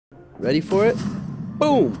Ready for it?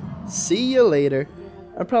 Boom! See you later.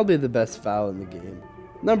 I'm probably the best foul in the game.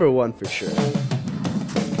 Number 1 for sure.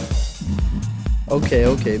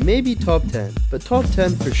 Okay, maybe top 10, but top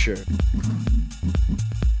 10 for sure.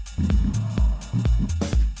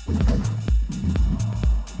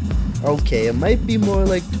 Okay, it might be more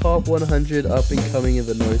like top 100 up and coming in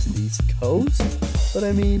the Northeast Coast, but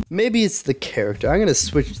I mean, maybe it's the character. I'm gonna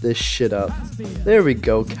switch this shit up. There we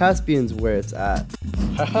go, Caspian's where it's at.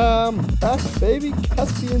 Haha, I'm back, baby.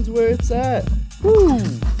 Caspian's where it's at. Woo!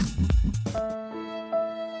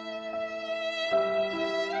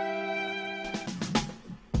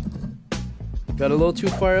 Got a little too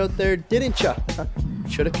far out there, didn't ya?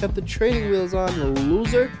 Should have kept the training wheels on, you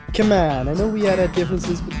loser. Come on, I know we had our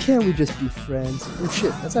differences, but can't we just be friends? Oh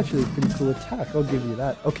shit, that's actually a pretty cool attack, I'll give you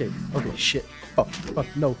that. Okay, shit. Oh,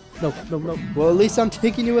 no. Well, at least I'm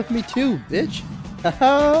taking you with me too, bitch.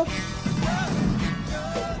 Haha.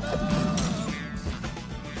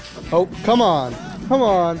 Oh, come on.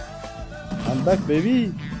 I'm back,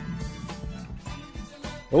 baby.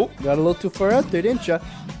 Oh, got a little too far out there, didn't ya?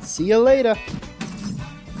 See you later.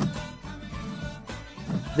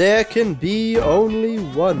 There can be only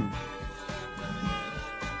one.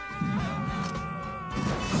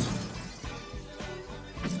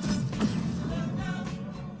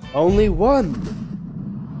 Only one.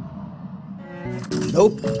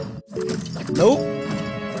 Nope.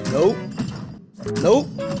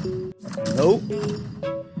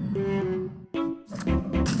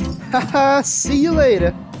 Haha, see you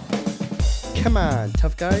later. Come on,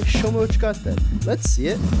 tough guy, show me what you got then. Let's see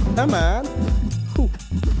it. Come on. Whew.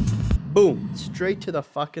 Boom, straight to the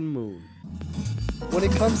fucking moon. When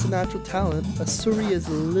it comes to natural talent, Asuri is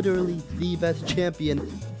literally the best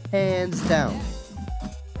champion, hands down.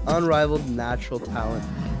 Unrivaled natural talent,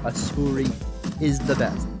 Asuri is the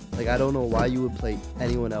best. Like, I don't know why you would play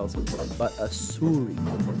anyone else, but Asuri.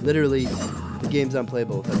 Literally, the game's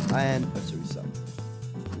unplayable with him, and Asuri sucks.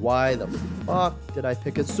 Why the fuck did I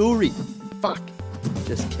pick Asuri? Fuck.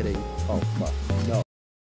 Just kidding. Oh, fuck. No.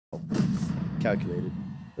 Calculated.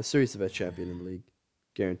 Asuri's the best champion in the league.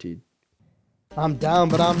 Guaranteed. I'm down,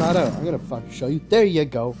 but I'm not out. I'm gonna fucking show you. There you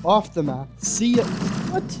go. Off the map. See ya.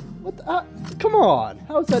 What? Come on.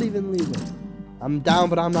 How's that even legal? I'm down,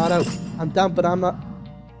 but I'm not out. I'm down, but I'm not...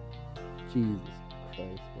 Jesus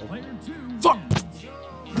Christ. Fuck!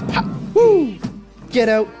 Ha! Woo! Get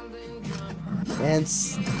out. And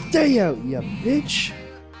stay out, you bitch.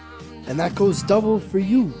 And that goes double for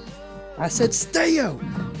you. I said stay out.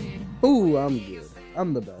 Ooh, I'm good.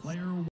 I'm the best.